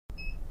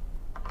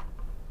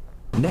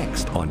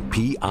Next on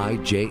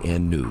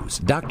PIJN News,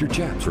 Dr.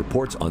 Chaps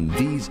reports on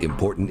these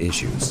important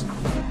issues.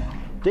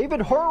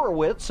 David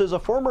Horowitz is a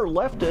former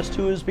leftist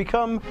who has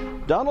become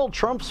Donald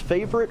Trump's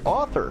favorite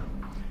author,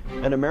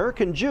 an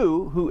American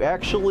Jew who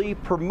actually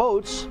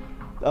defeats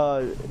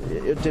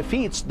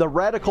the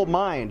radical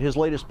mind, his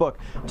latest book.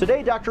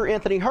 Today, Dr.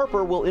 Anthony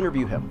Harper will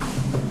interview him.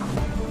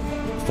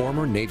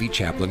 Former Navy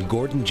chaplain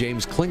Gordon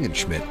James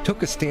Klingenschmitt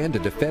took a stand to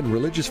defend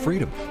religious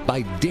freedom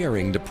by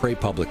daring to pray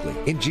publicly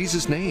in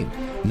Jesus' name.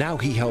 Now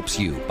he helps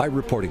you by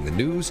reporting the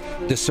news,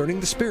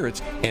 discerning the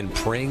spirits, and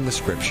praying the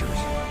scriptures.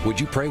 Would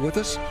you pray with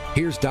us?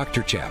 Here's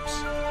Dr.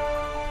 Chaps.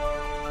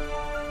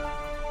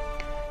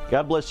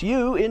 God bless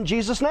you in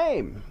Jesus'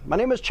 name. My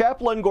name is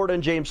Chaplain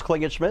Gordon James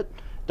Klingenschmitt,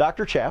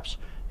 Dr. Chaps,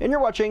 and you're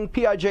watching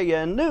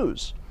PIJN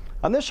News.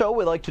 On this show,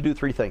 we like to do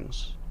three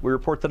things. We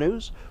report the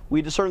news,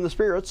 we discern the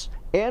spirits,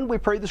 and we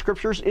pray the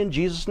scriptures in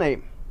Jesus'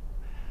 name.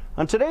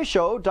 On today's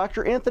show,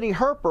 Dr. Anthony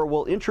Harper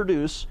will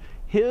introduce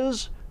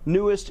his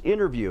newest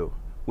interview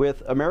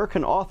with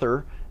American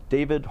author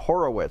David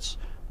Horowitz.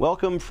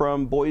 Welcome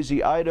from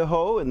Boise,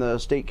 Idaho, in the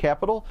state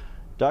capital,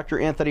 Dr.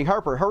 Anthony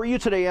Harper. How are you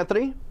today,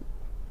 Anthony?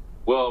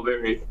 Well,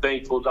 very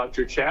thankful,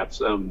 Dr. Chaps.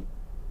 I'm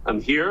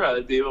here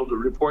to be able to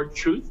report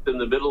truth in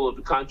the middle of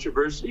the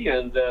controversy,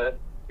 and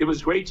it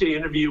was great to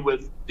interview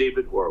with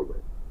David Horowitz.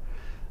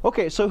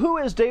 Okay, so who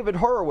is David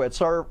Horowitz?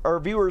 Our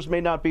viewers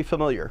may not be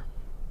familiar.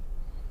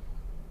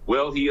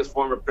 Well, he is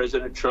former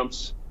President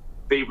Trump's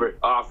favorite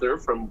author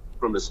from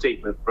a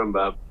statement from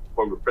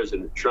former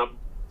President Trump.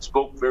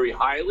 Spoke very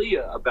highly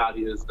about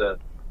his,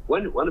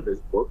 one of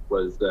his books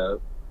was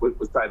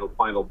titled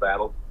Final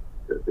Battle.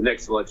 The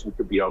next election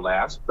could be our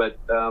last, but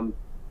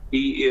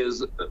he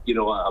is,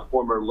 a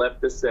former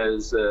leftist,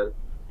 as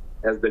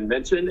has been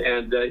mentioned,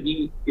 and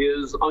he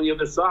is on the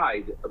other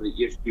side of the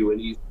issue, and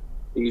he's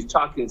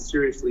talking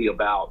seriously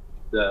about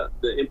the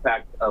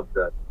impact of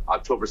the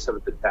October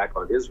 7th attack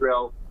on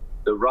Israel,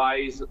 the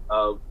rise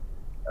of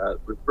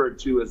referred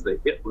to as the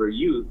Hitler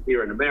Youth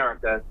here in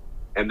America,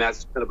 and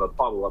that's kind of a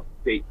follow-up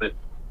statement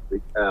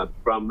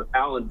from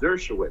Alan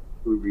Dershowitz,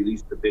 who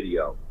released the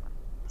video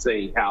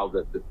saying how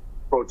the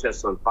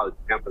protests on college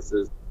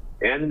campuses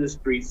and in the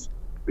streets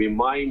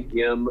remind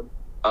him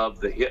of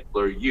the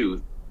Hitler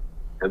Youth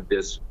and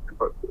this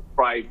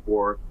cry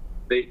for,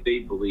 they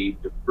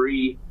believe, to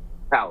free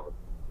Palestine.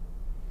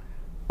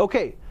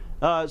 Okay,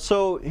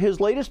 so his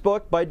latest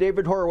book by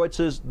David Horowitz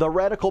is The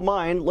Radical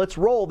Mind. Let's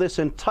roll this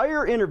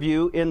entire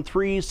interview in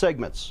 3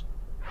 segments.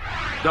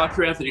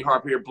 Dr. Anthony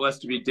Harper here,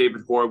 blessed to be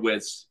David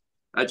Horowitz,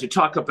 to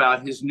talk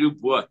about his new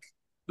book,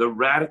 The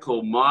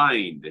Radical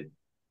Mind.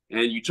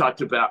 And you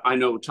talked about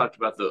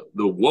the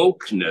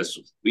wokeness.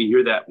 We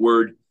hear that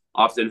word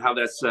often, how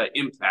that's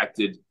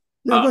impacted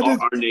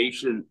our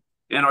nation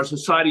and our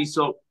society.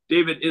 So,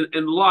 David,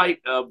 in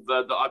light of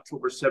the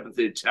October 7th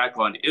attack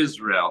on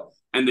Israel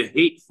and the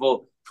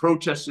hateful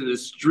protests in the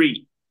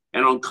street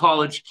and on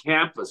college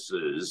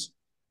campuses,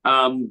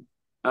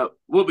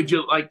 what would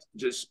you like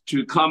just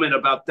to comment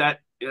about that,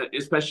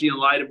 especially in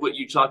light of what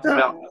you talked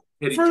about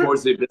heading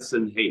towards the abyss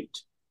and hate?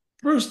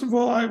 First of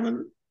all, I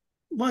would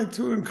like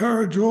to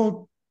encourage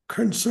all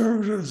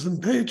conservatives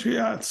and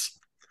patriots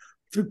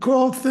to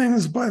call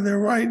things by their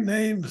right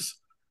names.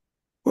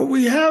 What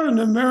we have in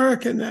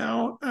America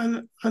now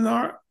and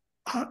our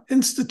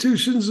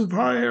institutions of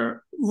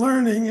higher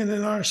learning and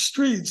in our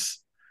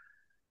streets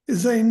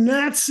is a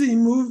Nazi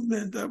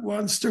movement that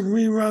wants to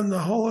rerun the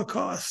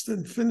Holocaust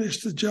and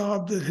finish the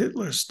job that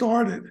Hitler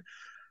started.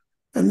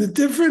 And the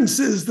difference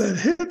is that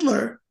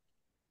Hitler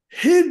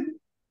hid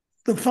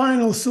the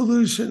final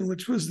solution,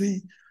 which was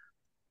the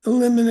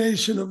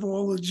elimination of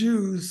all the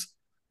Jews,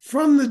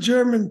 from the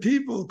German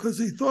people because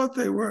he thought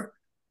they were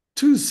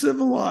too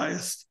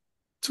civilized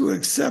to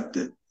accept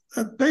it.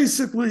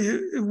 Basically,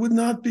 it would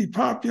not be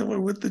popular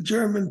with the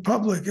German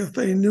public if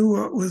they knew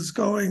what was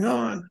going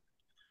on.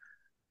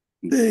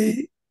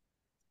 The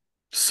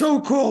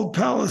so-called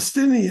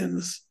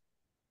Palestinians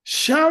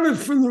shouted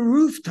from the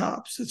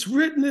rooftops. It's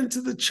written into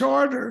the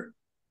charter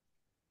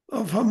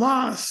of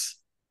Hamas.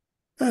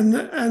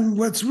 And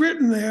what's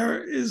written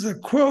there is a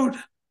quote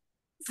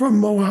from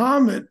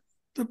Muhammad,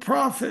 the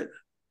prophet,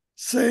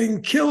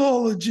 saying, kill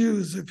all the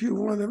Jews if you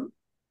want to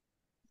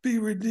be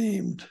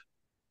redeemed.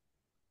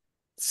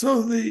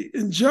 So the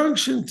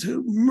injunction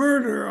to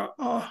murder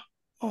a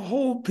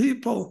whole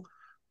people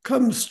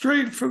comes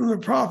straight from the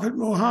prophet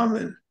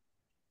Muhammad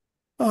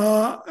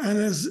and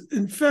has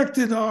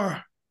infected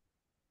our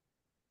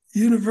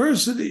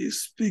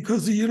universities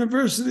because the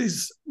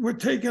universities were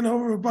taken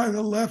over by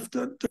the left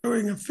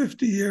during a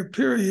 50-year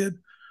period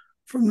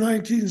from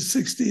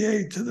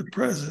 1968 to the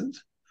present.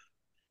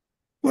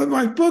 What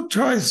my book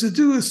tries to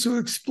do is to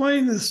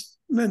explain this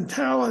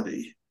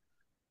mentality.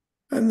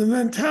 And the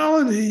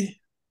mentality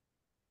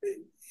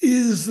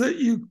is that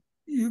you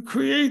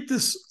create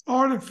this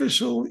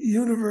artificial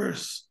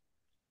universe,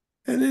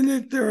 and in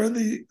it there are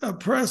the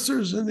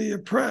oppressors and the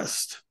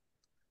oppressed.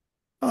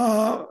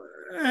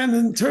 And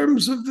in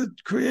terms of the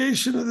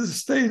creation of the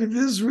state of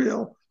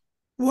Israel,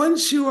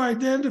 once you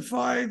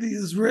identify the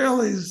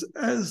Israelis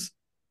as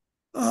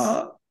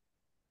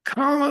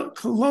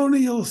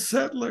colonial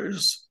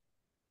settlers.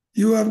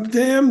 You have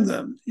damned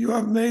them. You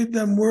have made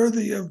them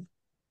worthy of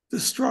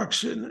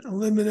destruction,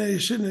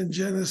 elimination, and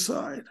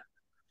genocide.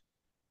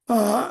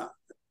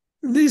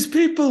 These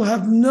people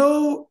have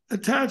no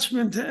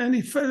attachment to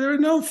any. There are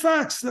no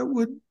facts that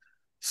would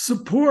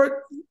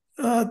support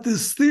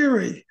this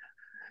theory.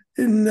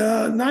 In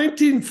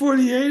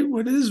 1948,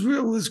 when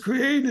Israel was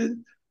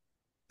created,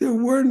 there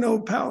were no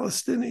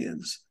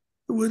Palestinians.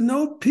 There were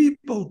no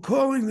people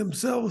calling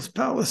themselves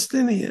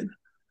Palestinian.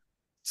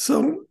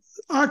 So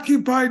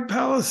occupied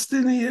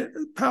Palestine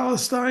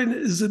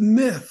is a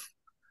myth.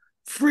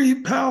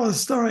 Free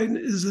Palestine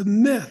is a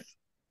myth.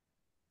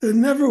 There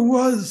never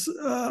was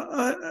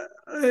a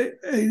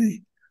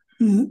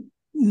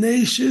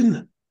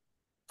nation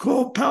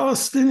called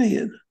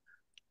Palestinian.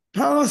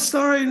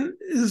 Palestine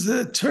is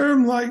a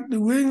term like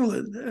New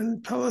England,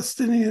 and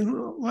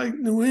Palestinian like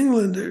New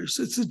Englanders.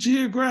 It's a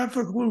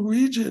geographical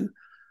region,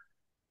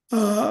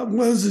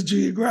 was a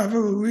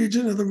geographical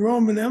region of the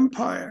Roman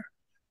Empire.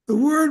 The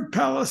word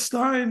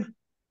Palestine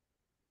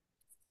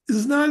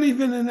is not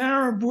even an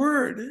Arab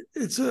word.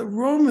 It's a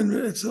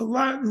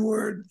Latin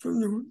word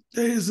from the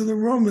days of the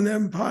Roman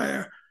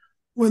Empire,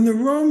 when the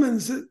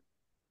Romans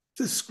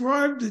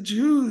described the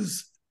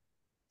Jews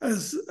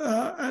as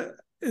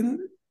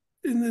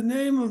in the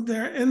name of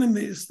their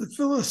enemies, the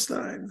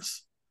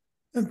Philistines.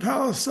 And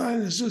Palestine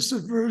is just a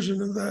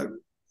version of that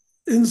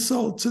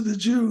insult to the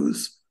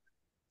Jews,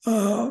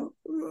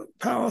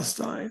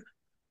 Palestine.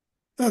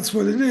 That's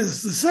what it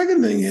is. The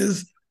second thing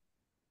is,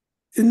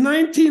 in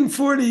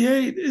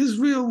 1948,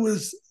 Israel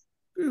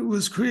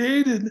was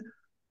created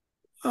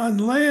on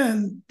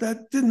land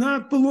that did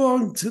not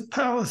belong to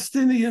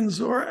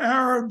Palestinians or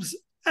Arabs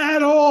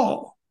at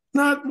all,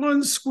 not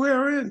 1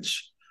 square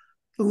inch.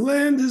 The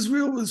land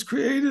Israel was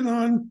created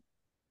on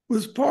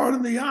was part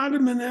of the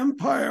Ottoman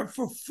Empire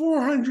for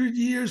 400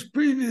 years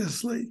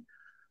previously.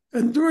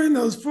 And during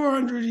those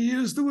 400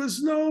 years, there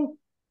was no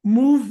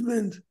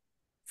movement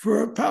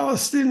for a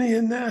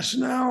Palestinian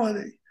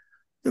nationality.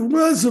 There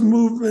was a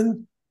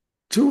movement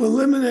to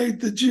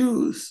eliminate the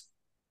Jews.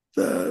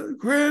 The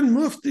Grand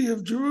Mufti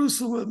of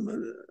Jerusalem,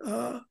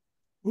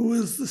 who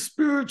was the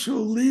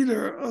spiritual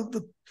leader of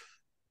the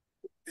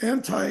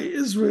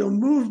anti-Israel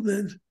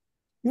movement,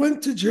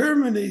 went to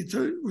Germany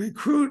to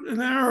recruit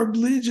an Arab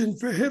legion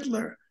for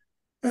Hitler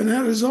and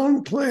had his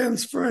own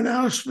plans for an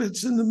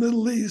Auschwitz in the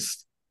Middle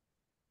East,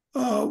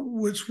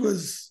 which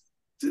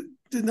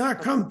did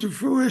not come to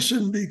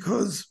fruition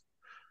because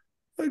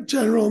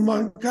General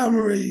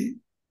Montgomery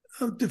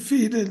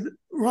defeated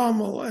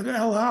Rommel at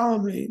El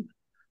Alamein.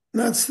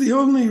 And that's the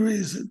only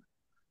reason.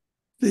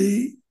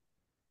 The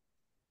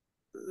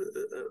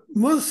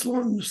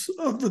Muslims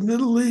of the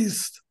Middle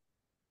East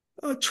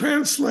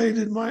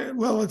translated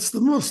it's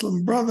the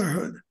Muslim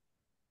Brotherhood,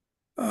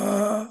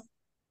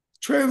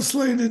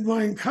 translated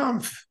Mein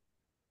Kampf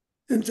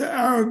into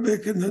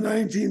Arabic in the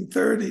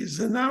 1930s,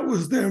 and that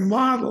was their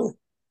model,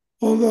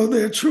 although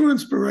their true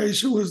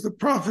inspiration was the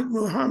Prophet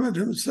Muhammad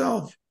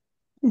himself,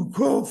 who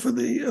called for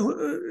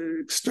the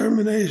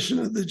extermination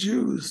of the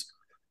Jews.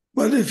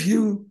 But if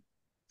you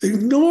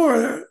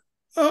ignore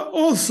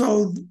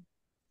also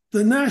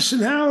the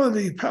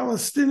nationality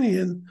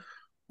Palestinian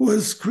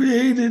was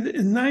created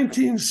in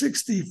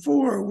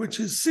 1964, which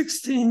is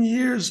 16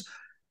 years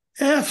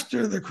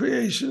after the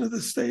creation of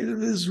the State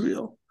of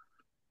Israel.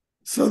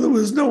 So there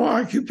was no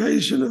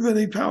occupation of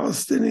any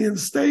Palestinian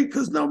state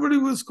because nobody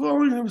was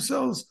calling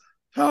themselves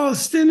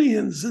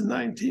Palestinians in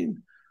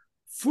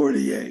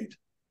 1948.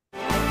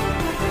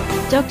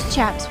 Dr.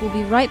 Chaps will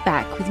be right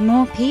back with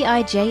more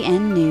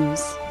PIJN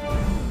news.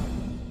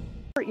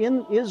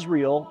 In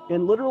Israel,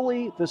 in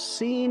literally the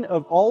scene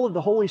of all of the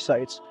holy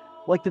sites,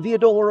 like the Via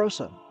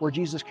Dolorosa, where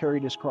Jesus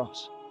carried his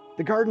cross,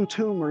 the Garden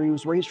Tomb, where he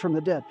was raised from the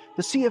dead,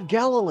 the Sea of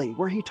Galilee,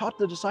 where he taught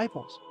the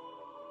disciples.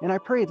 And I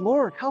prayed,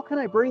 Lord, how can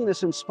I bring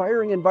this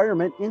inspiring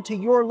environment into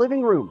your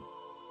living room?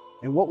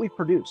 And what we've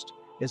produced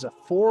is a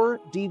 4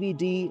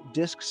 DVD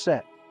disc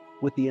set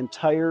with the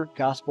entire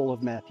Gospel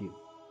of Matthew.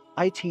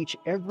 I teach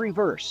every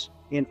verse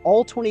in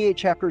all 28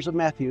 chapters of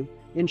Matthew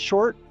in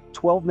short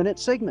 12-minute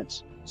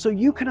segments, so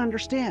you can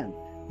understand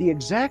the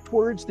exact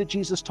words that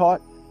Jesus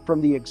taught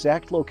from the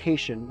exact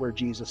location where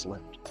Jesus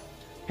lived.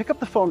 Pick up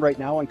the phone right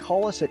now and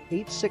call us at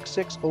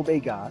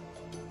 866-OBEY-GOD.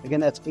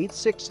 Again, that's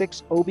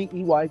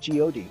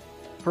 866-OBEYGOD.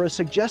 For a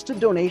suggested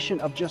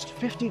donation of just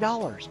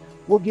 $50,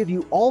 we'll give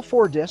you all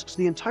 4 discs,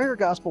 the entire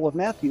Gospel of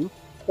Matthew,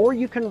 or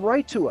you can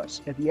write to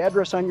us at the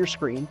address on your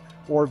screen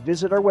or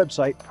visit our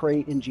website,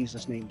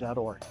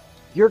 prayinjesusname.org.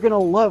 You're going to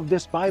love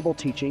this Bible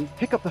teaching.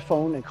 Pick up the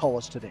phone and call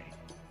us today.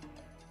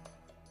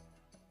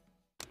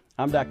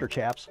 I'm Dr.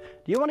 Chaps.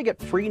 Do you want to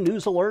get free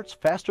news alerts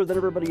faster than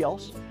everybody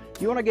else?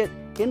 Do you want to get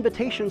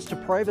invitations to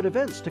private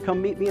events to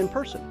come meet me in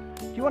person?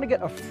 Do you want to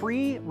get a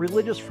free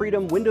religious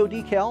freedom window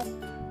decal?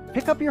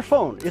 Pick up your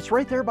phone. It's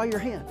right there by your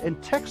hand and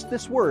text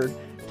the word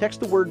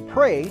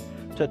pray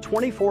to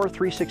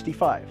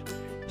 24365.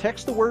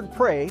 Text the word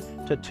pray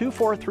to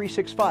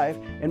 24365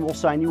 and we'll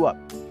sign you up.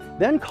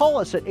 Then call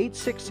us at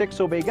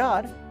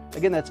 866-OBEY-GOD.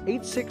 Again, that's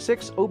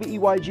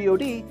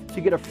 866-OBEYGOD to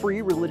get a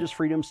free Religious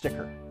Freedom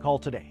sticker. Call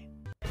today.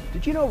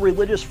 Did you know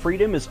religious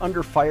freedom is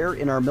under fire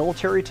in our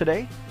military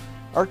today?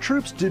 Our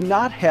troops do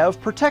not have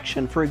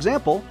protection. For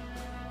example,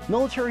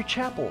 military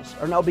chapels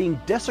are now being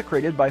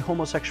desecrated by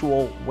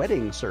homosexual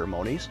wedding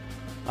ceremonies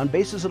on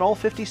bases in all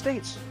 50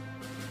 states.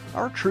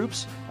 Our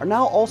troops are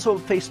now also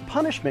face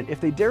punishment if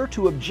they dare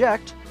to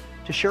object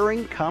to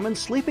sharing common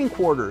sleeping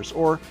quarters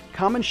or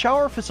common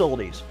shower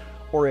facilities,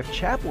 or if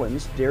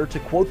chaplains dare to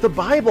quote the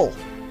Bible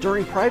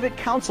during private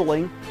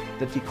counseling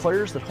that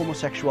declares that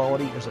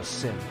homosexuality is a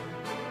sin.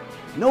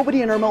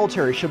 Nobody in our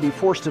military should be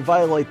forced to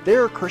violate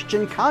their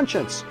Christian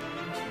conscience,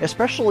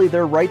 especially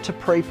their right to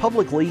pray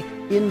publicly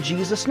in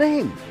Jesus'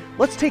 name.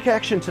 Let's take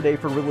action today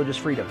for religious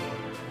freedom.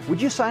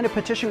 Would you sign a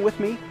petition with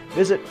me?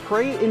 Visit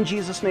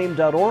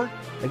prayinjesusname.org.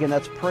 Again,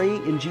 that's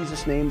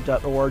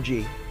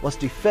prayinjesusname.org. Let's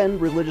defend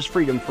religious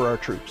freedom for our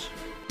troops.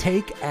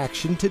 Take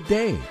action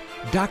today.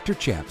 Dr.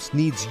 Chaps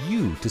needs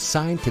you to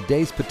sign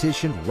today's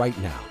petition right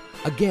now.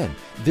 Again,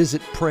 visit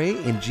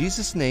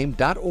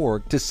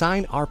prayinjesusname.org to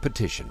sign our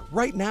petition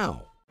right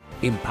now.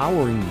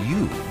 Empowering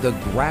you, the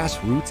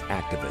grassroots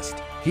activist.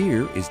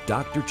 Here is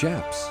Dr.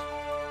 Chaps.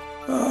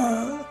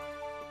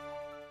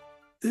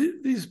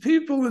 These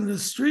people in the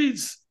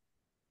streets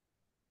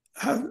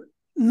have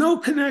no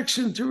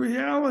connection to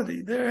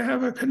reality. They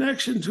have a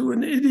connection to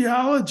an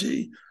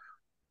ideology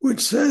which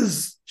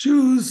says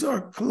Jews are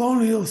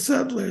colonial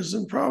settlers,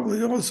 and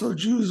probably also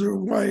Jews are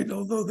white,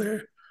 although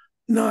they're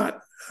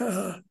not.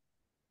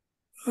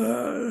 There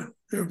are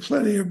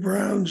plenty of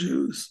brown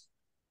Jews.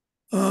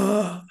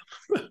 They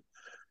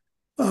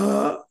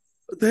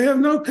have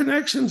no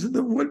connection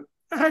to what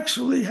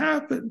actually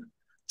happened.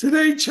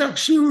 Today, Chuck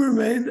Schumer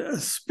made a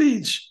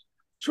speech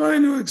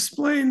trying to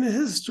explain the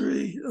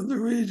history of the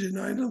region.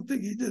 I don't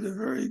think he did a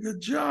very good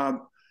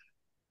job,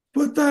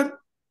 but that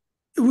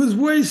it was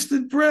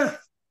wasted breath,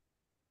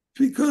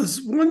 because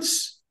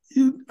once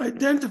you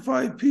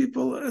identify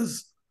people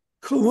as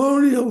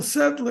colonial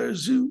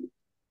settlers, you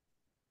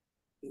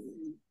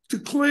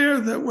declare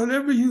that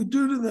whatever you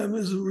do to them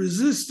is a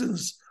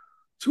resistance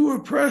to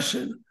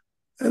oppression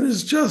and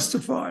is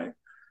justified.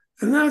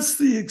 And that's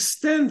the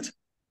extent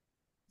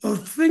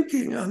of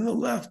thinking on the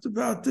left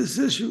about this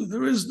issue.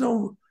 There's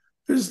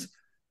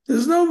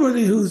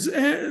nobody who's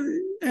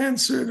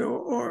answered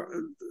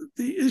or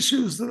the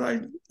issues that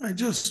I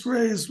just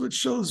raised, which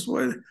shows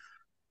what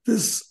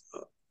this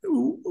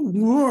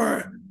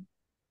war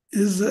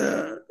is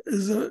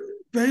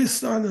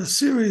based on a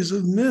series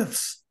of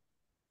myths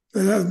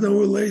that have no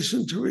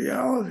relation to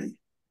reality.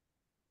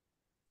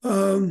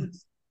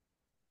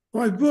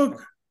 My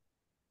book,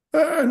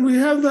 and we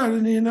have that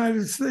in the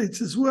United States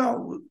as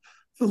well.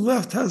 The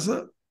left has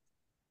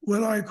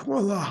what I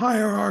call a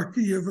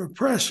hierarchy of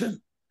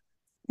oppression,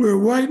 where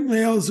white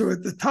males are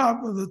at the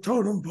top of the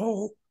totem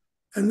pole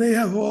and they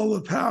have all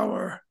the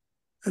power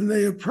and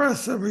they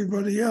oppress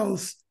everybody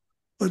else.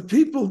 But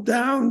people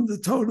down the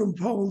totem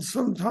pole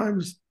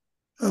sometimes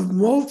have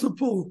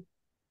multiple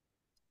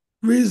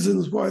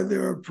reasons why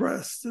they're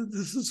oppressed.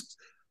 This is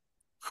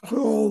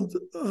called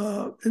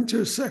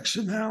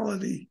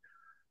intersectionality.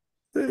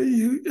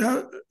 You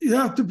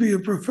have to be a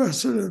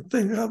professor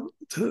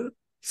to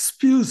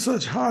spew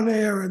such hot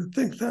air and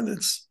think that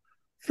it's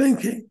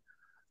thinking.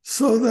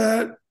 So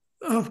that,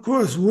 of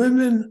course,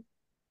 women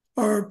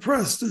are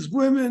oppressed as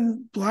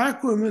women,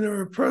 Black women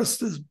are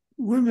oppressed as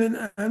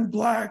women and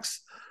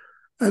Blacks.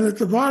 And at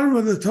the bottom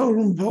of the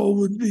totem pole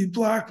would be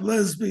Black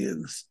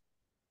lesbians,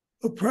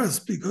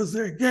 oppressed because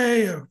they're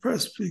gay,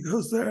 oppressed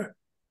because they're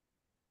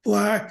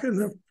Black,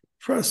 and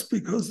oppressed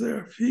because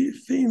they're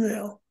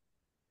female.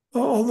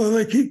 Although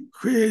they keep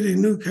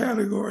creating new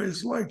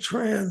categories like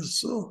trans,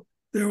 so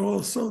they're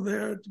also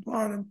there at the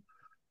bottom.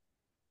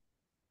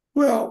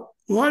 Well,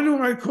 why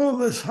do I call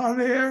this hot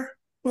air?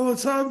 Well,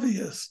 it's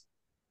obvious.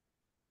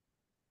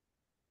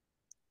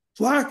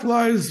 Black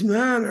Lives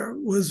Matter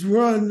was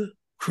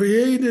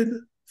created,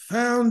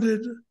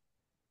 founded,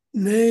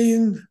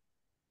 named,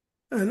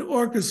 and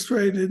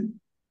orchestrated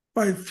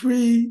by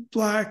 3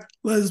 Black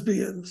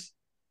lesbians.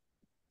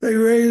 They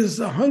raised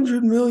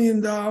 $100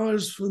 million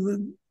from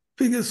the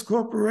biggest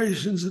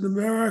corporations in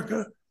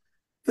America.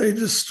 They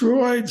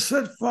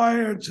set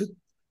fire to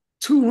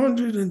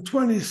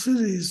 220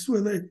 cities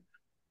where they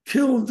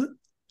killed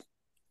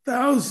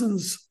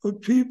thousands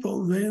of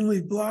people,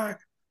 mainly Black,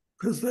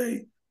 because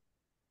they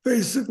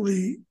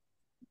basically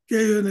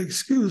gave an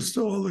excuse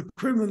to all the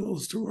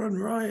criminals to run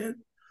riot.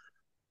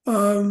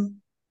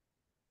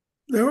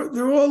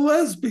 They're all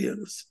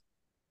lesbians.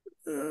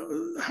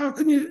 How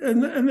can you?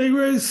 And they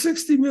raised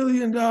 $60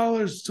 million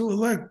to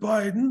elect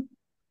Biden,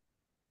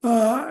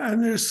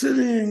 and they're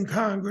sitting in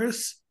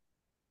Congress.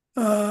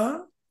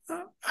 How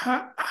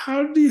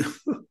do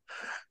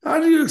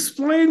you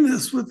explain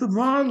this with the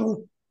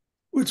model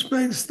which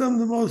makes them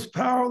the most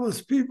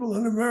powerless people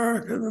in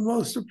America and the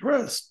most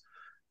oppressed?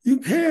 You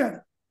can't.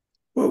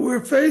 What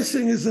we're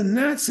facing is a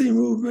Nazi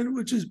movement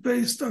which is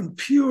based on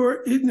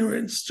pure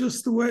ignorance,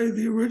 just the way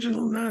the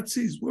original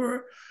Nazis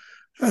were.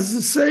 has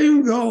the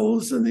same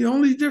goals, and the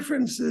only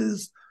difference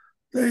is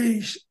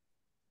they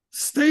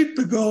state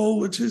the goal,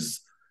 which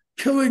is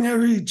killing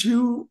every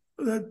Jew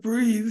that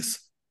breathes,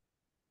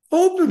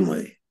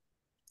 openly,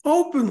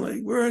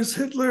 whereas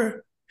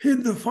Hitler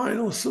hid the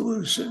final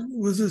solution. It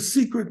was a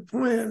secret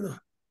plan,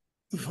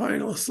 the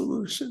final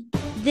solution.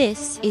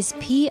 This is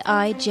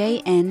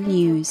PIJN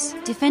News,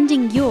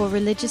 defending your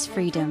religious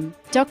freedom.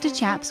 Dr.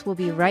 Chaps will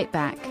be right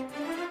back.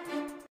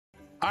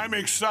 I'm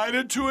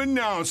excited to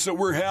announce that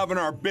we're having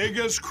our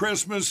biggest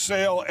Christmas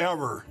sale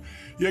ever.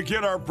 You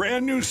get our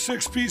brand new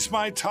 6-piece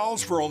My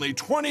Towels for only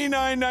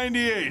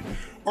 $29.98,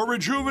 or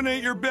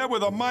rejuvenate your bed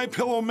with a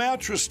MyPillow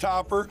mattress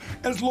topper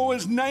as low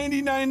as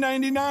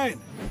 $99.99.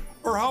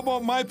 Or how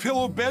about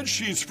MyPillow bed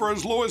sheets for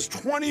as low as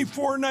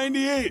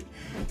 $24.98?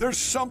 There's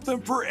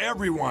something for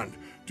everyone.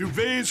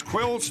 Duvets,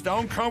 quilts,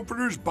 down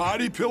comforters,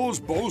 body pillows,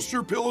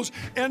 bolster pillows,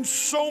 and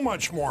so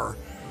much more.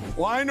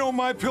 Well, I know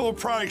MyPillow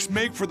products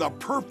make for the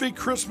perfect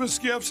Christmas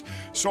gifts,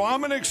 so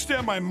I'm going to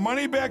extend my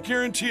money-back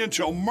guarantee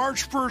until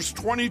March 1st,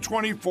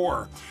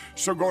 2024.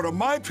 So go to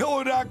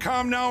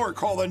MyPillow.com now or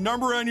call the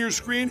number on your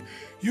screen.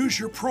 Use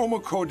your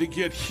promo code to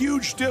get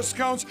huge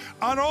discounts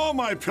on all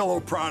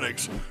MyPillow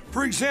products.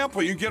 For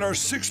example, you get our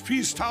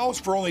 6-piece towels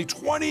for only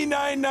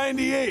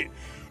 $29.98.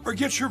 Or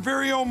get your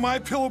very own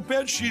MyPillow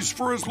bed sheets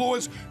for as low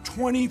as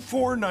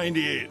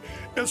 $24.98.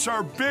 It's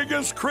our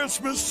biggest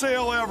Christmas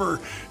sale ever.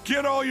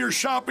 Get all your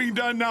shopping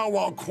done now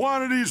while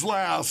quantities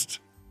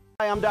last.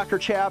 Hi, I'm Dr.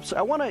 Chaps.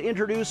 I want to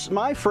introduce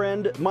my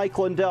friend Mike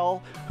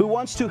Lindell, who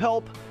wants to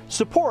help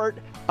support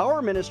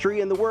our ministry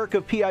in the work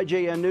of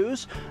PIJN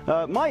News.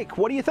 Mike,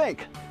 what do you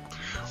think?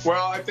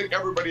 Well, I think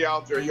everybody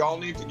out there, you all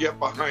need to get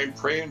behind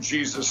Pray in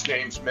Jesus'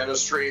 Name's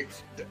ministry.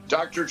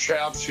 Dr.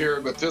 Chaps here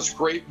with this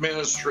great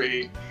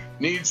ministry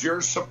needs your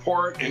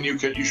support, and you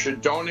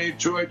should donate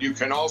to it. You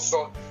can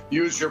also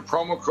use your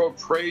promo code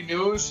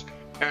PRAYNEWS,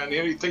 and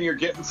anything you're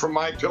getting from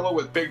MyPillow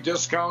with big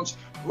discounts,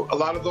 a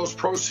lot of those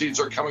proceeds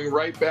are coming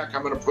right back.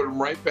 I'm going to put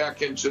them right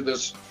back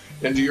into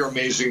your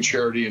amazing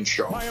charity and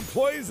show. My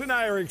employees and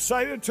I are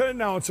excited to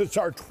announce it's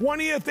our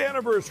 20th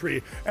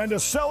anniversary, and to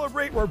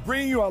celebrate, we're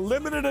bringing you a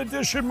limited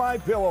edition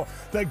MyPillow.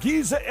 The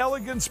Giza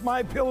Elegance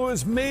MyPillow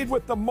is made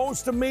with the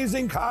most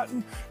amazing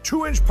cotton,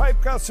 2-inch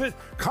pipe gusset,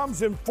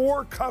 comes in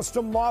 4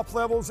 custom loft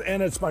levels,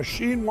 and it's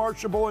machine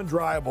washable and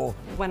dryable.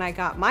 When I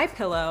got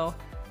MyPillow,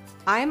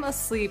 I'm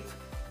asleep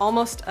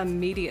almost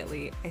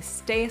immediately. I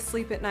stay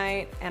asleep at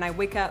night and I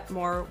wake up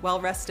more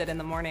well-rested in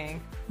the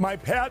morning. My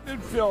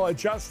patented fill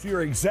adjusts to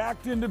your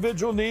exact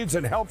individual needs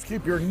and helps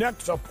keep your neck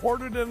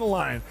supported and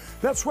aligned.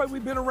 That's why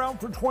we've been around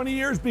for 20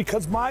 years,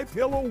 because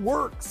MyPillow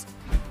works.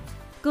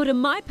 Go to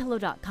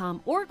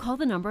MyPillow.com or call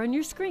the number on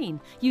your screen.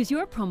 Use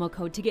your promo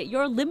code to get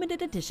your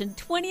limited edition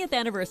 20th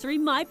anniversary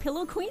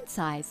MyPillow queen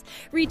size.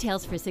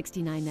 Retails for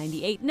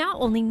 $69.98, now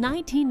only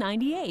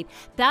 $19.98.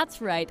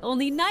 That's right,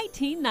 only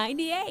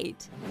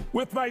 $19.98.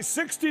 With my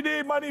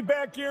 60-day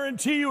money-back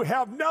guarantee, you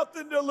have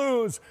nothing to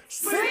lose.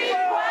 Sleep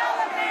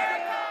well,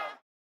 America!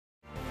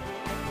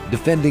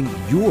 Defending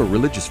your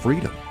religious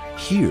freedom.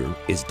 Here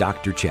is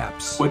Dr.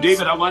 Chaps. Well,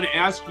 David, I want to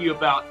ask you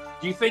about,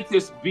 do you think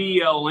this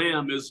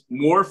BLM is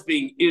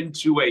morphing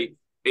into a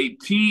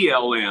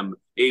PLM,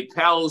 a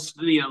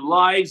Palestinian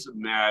Lives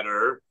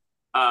Matter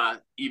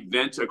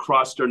event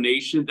across our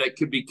nation that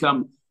could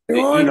become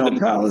there are no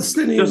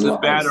Palestinian doesn't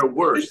lives. bad or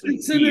worse than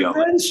It's an PLM?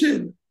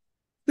 invention.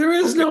 There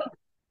is no,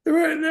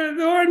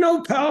 there are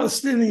no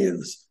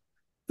Palestinians.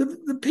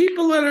 The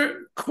people that are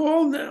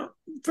called now,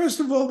 first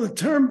of all, the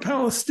term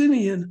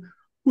Palestinian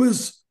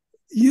was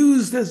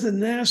used as a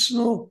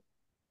national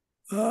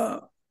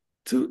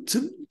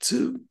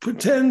to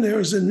pretend there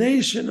was a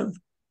nation of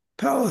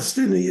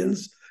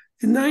Palestinians.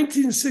 In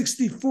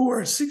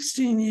 1964,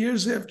 16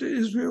 years after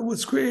Israel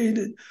was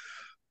created,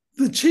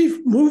 the chief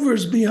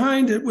movers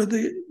behind it were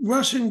the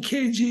Russian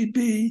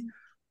KGB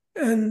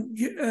and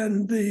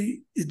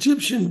the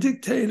Egyptian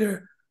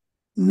dictator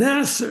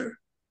Nasser.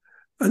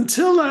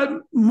 Until that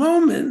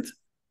moment,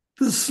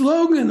 the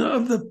slogan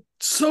of the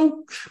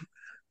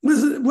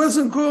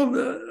wasn't called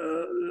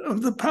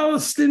of the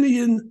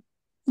Palestinian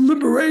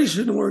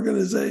Liberation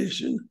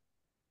Organization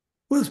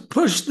was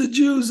push the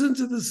Jews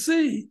into the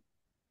sea.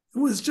 It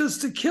was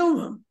just to kill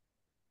them.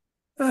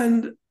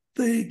 And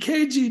the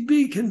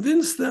KGB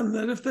convinced them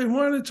that if they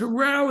wanted to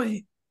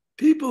rally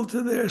people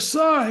to their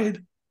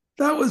side,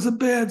 that was a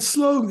bad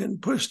slogan,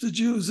 push the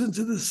Jews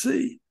into the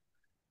sea.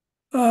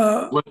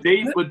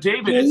 David,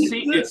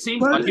 it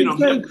seems like, if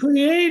they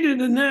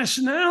created a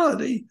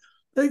nationality,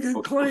 they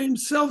could claim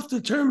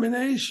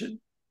self-determination,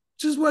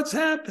 which is what's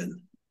happened.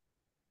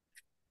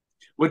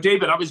 Well,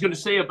 David, I was going to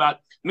say about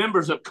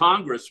members of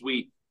Congress,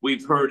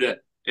 we've heard it,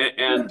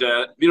 and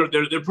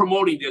they're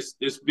promoting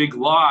this big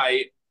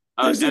lie,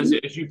 as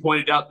you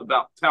pointed out,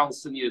 about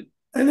Palestinian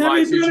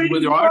lives, where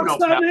there are no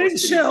Palestinians.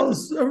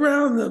 Eggshells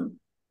around them.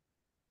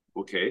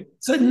 Okay,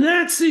 it's a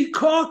Nazi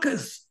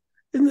caucus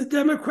in the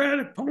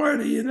Democratic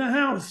Party in the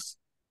House,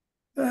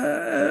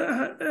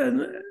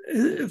 and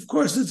of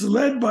course it's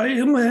led by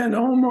Ilhan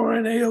Omar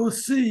and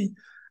AOC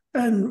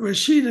and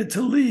Rashida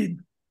Tlaib.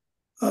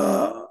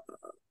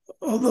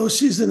 although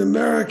she's an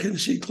American,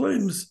 she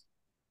claims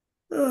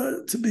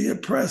to be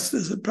oppressed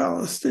as a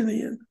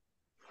Palestinian.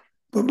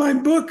 But my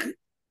book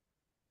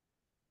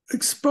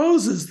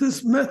exposes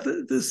this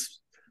method, this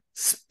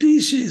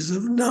species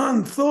of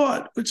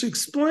non-thought, which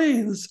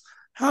explains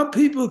how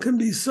people can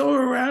be so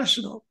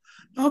irrational,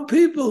 how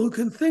people who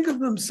can think of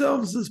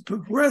themselves as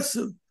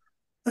progressive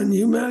and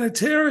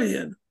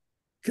humanitarian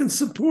can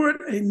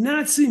support a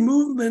Nazi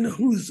movement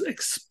whose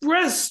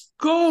express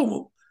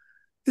goal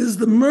is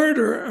the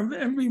murder of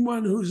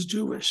everyone who's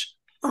Jewish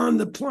on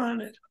the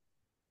planet.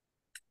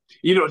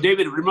 You know,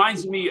 David, it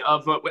reminds me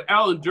of what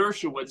Alan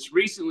Dershowitz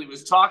recently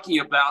was talking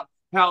about,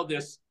 how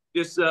this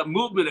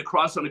movement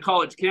across on the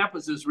college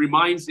campuses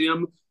reminds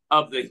him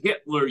of the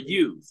Hitler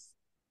Youth.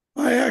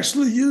 I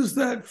actually used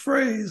that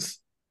phrase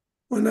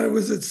when I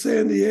was at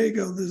San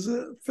Diego. There's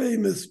a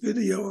famous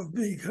video of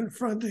me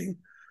confronting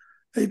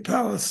a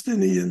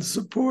Palestinian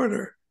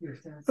supporter.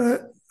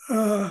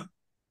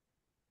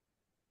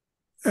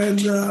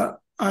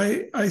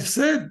 I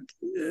said,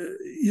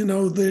 you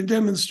know, their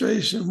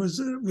demonstration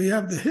was, we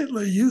have the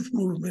Hitler Youth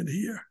movement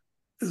here,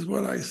 is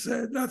what I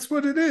said. That's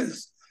what it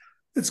is.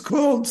 It's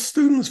called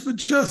Students for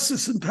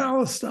Justice in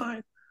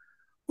Palestine,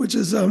 which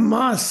is a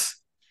Hamas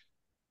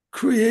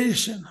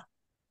creation.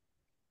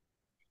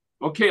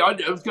 Okay, I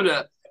was going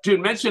to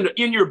mention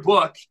in your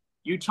book,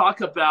 you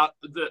talk about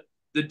the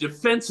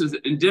defenses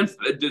and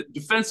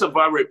defense of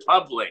our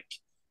republic,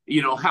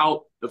 you know,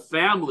 how the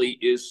family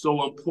is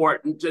so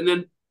important. And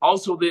then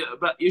also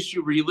about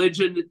issue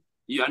religion.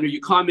 I know you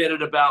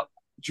commented about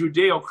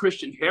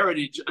Judeo-Christian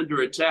heritage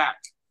under attack.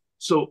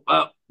 So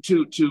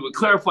to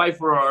clarify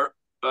for our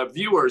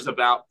viewers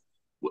about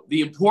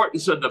the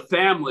importance of the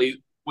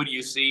family, what do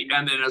you see?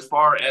 And then as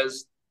far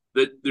as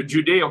the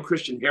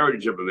Judeo-Christian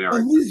heritage of America.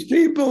 And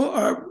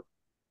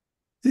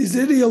these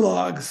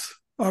ideologues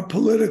are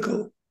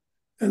political,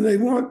 and they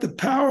want the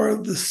power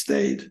of the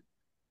state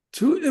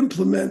to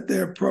implement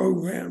their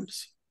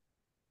programs.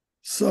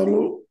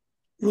 So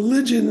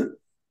religion,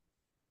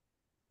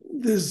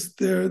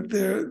 there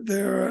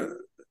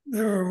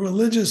are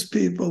religious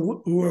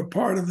people who are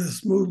part of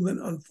this movement,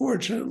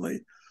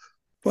 unfortunately,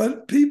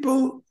 but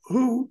people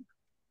who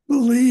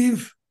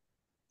believe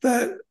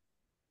that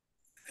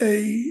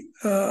a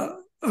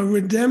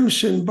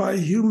redemption by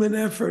human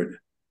effort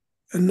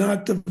and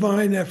not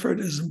divine effort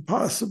is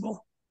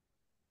impossible.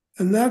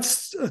 And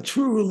that's a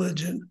true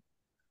religion.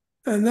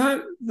 And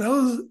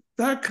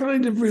that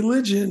kind of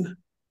religion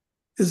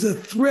is a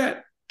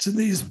threat to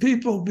these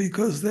people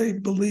because they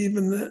believe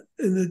in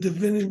the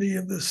divinity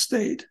of the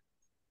state,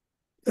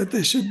 that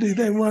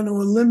they want to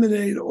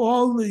eliminate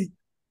all the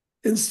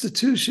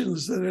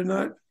institutions that are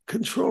not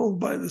controlled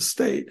by the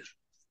state.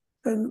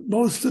 And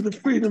most of the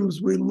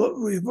freedoms we've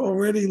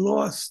already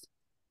lost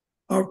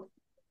are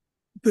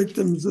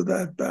victims of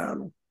that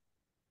battle.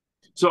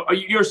 So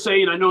you're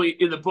saying, I know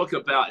in the book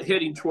about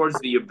heading towards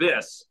the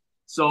abyss.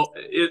 So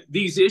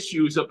these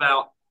issues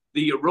about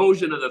the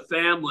erosion of the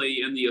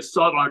family and the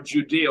assault on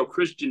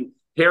Judeo-Christian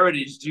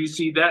heritage, do you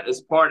see that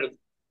as part of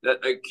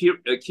a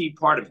key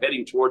part of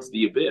heading towards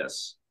the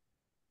abyss?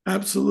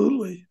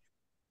 Absolutely.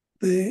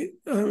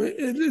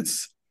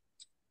 It's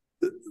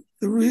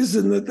the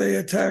reason that they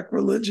attack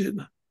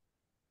religion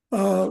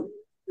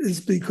is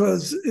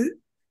because it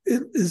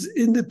is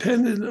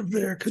independent of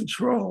their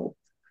control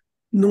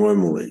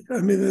normally.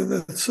 I mean, they're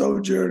the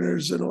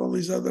sojourners and all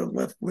these other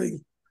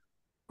left-wing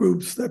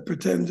groups that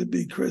pretend to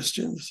be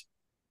Christians.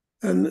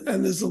 And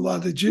there's a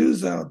lot of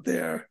Jews out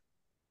there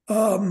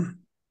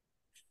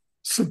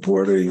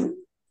supporting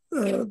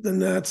the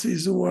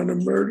Nazis who want to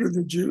murder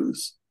the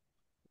Jews.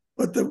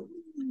 But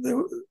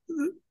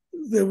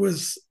there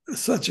was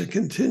such a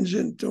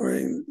contingent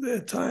during the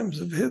times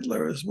of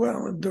Hitler as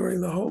well, and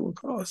during the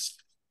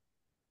Holocaust.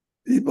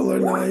 People are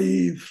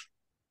naive.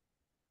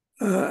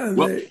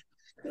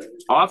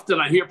 Often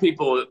I hear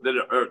people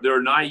that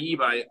they're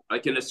naive. I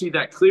can see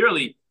that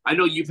clearly. I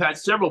know you've had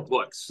several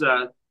books.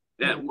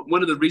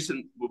 One of the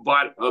recent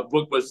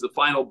book was The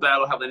Final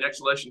Battle, How the Next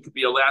Election Could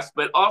Be a Last,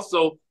 but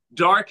also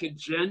Dark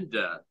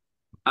Agenda.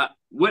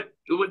 What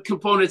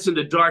components in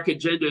the Dark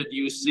Agenda do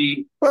you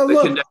see? Well,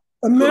 look,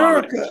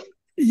 America,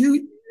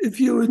 if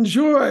you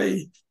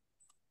enjoy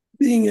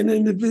being an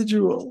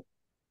individual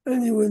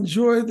and you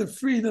enjoy the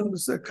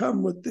freedoms that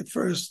come with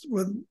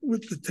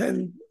the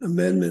 10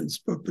 amendments,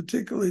 but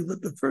particularly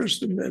with the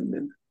First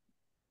Amendment,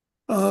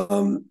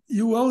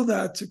 you owe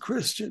that to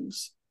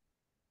Christians.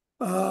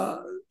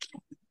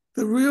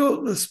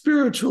 The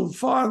spiritual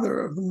father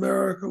of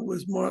America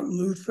was Martin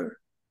Luther,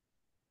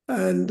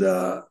 and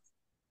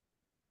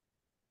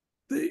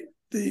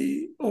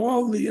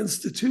all the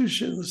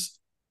institutions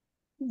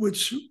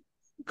which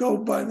go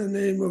by the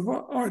name of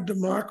our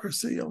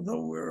democracy,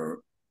 although we're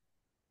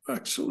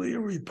actually a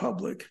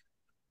republic,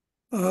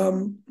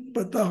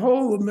 but the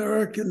whole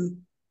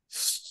American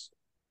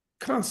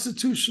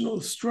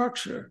constitutional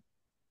structure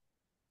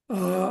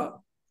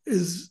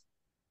is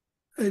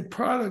a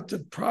product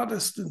of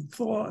Protestant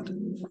thought.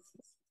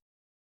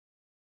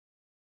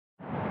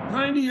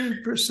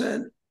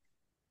 98%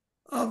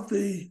 of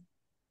the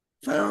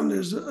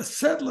founders,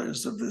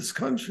 settlers of this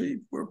country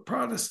were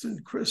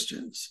Protestant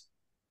Christians.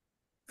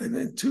 And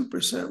then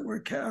 2% were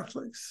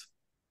Catholics.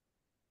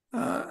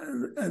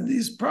 And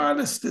these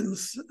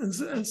Protestants,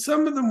 and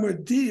some of them were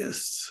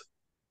deists,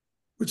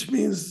 which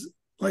means,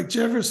 like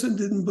Jefferson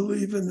didn't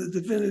believe in the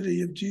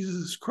divinity of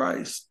Jesus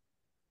Christ,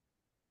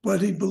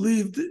 but he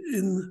believed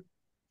in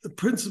the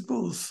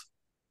principles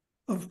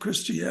of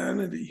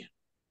Christianity.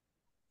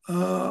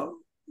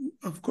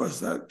 Of course,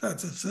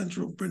 that's a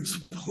central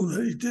principle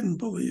that he didn't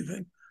believe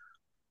in.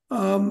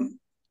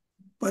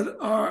 But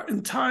our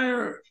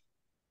entire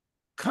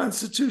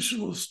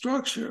constitutional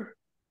structure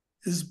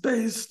is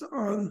based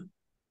on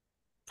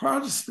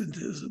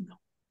Protestantism,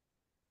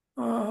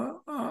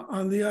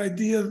 on the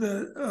idea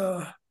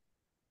that,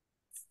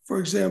 for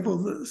example,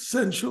 the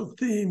central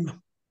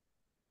theme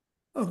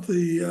of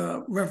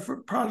the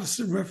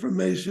Protestant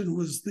Reformation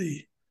was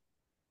the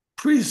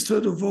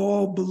priesthood of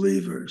all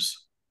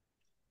believers.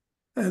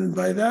 And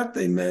by that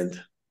they meant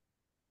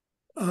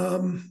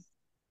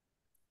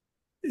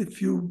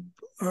if you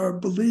are a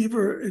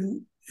believer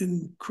in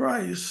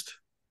Christ,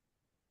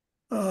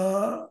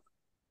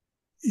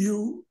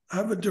 you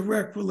have a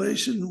direct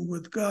relation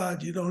with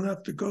God. You don't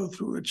have to go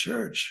through a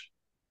church.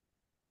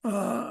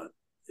 You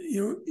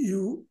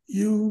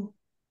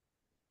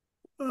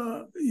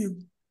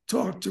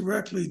talk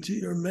directly to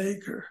your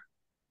Maker,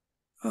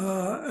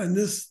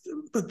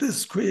 but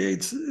this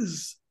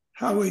is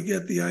how we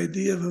get the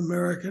idea of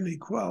American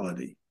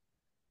equality.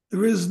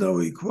 There is no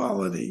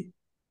equality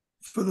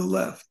for the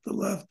left. The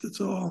left,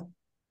 it's all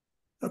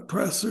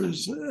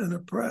oppressors and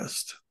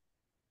oppressed.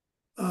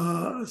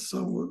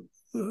 So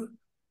the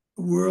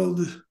world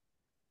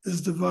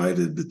is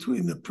divided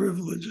between the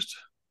privileged,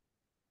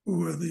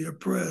 who are the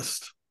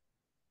oppressed,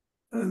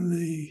 and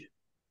the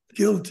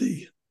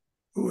guilty,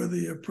 who are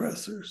the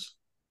oppressors.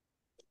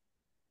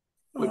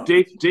 Well,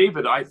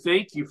 David, I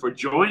thank you for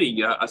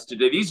joining us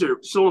today. These are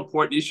so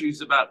important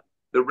issues about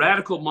the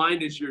radical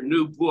mind is your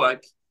new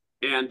book.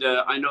 And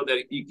I know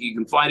that you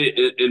can find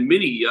it in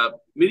many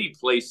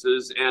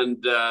places.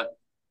 And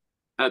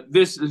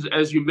this is,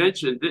 as you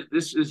mentioned,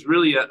 this is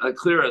really a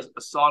clear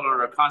assault on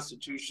our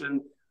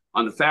Constitution,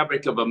 on the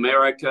fabric of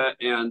America.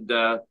 And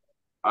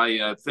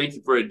I thank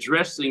you for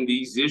addressing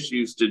these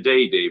issues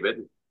today,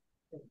 David.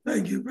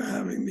 Thank you for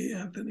having me,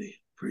 Anthony.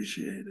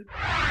 Appreciate it.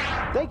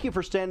 Thank you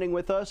for standing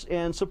with us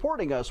and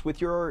supporting us with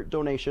your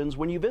donations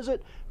when you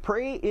visit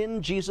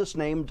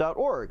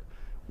prayinjesusname.org.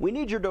 We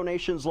need your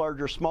donations,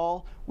 large or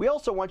small. We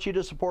also want you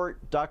to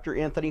support Dr.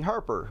 Anthony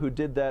Harper, who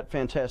did that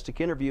fantastic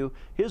interview.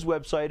 His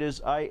website is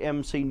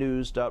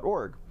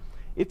imcnews.org.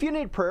 If you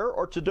need prayer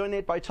or to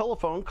donate by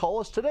telephone, call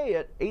us today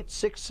at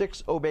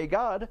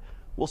 866-OBEY-GOD.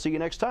 We'll see you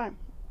next time.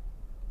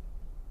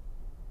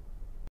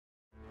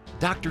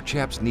 Dr.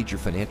 Chaps needs your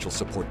financial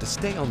support to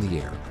stay on the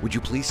air. Would you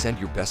please send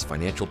your best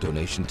financial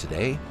donation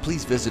today?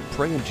 Please visit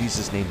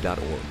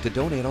prayinjesusname.org to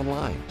donate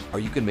online. Or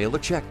you can mail a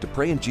check to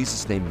Pray in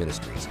Jesus' Name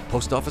Ministries,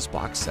 Post Office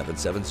Box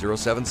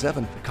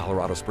 77077,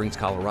 Colorado Springs,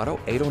 Colorado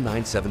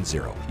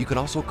 80970. You can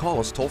also call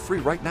us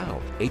toll-free right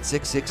now,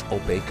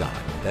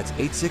 866-OBEY-GOD. That's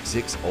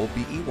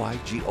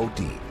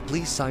 866-OBEYGOD.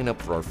 Please sign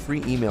up for our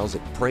free emails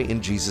at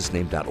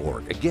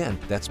prayinjesusname.org. Again,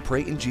 that's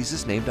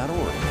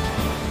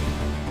prayinjesusname.org.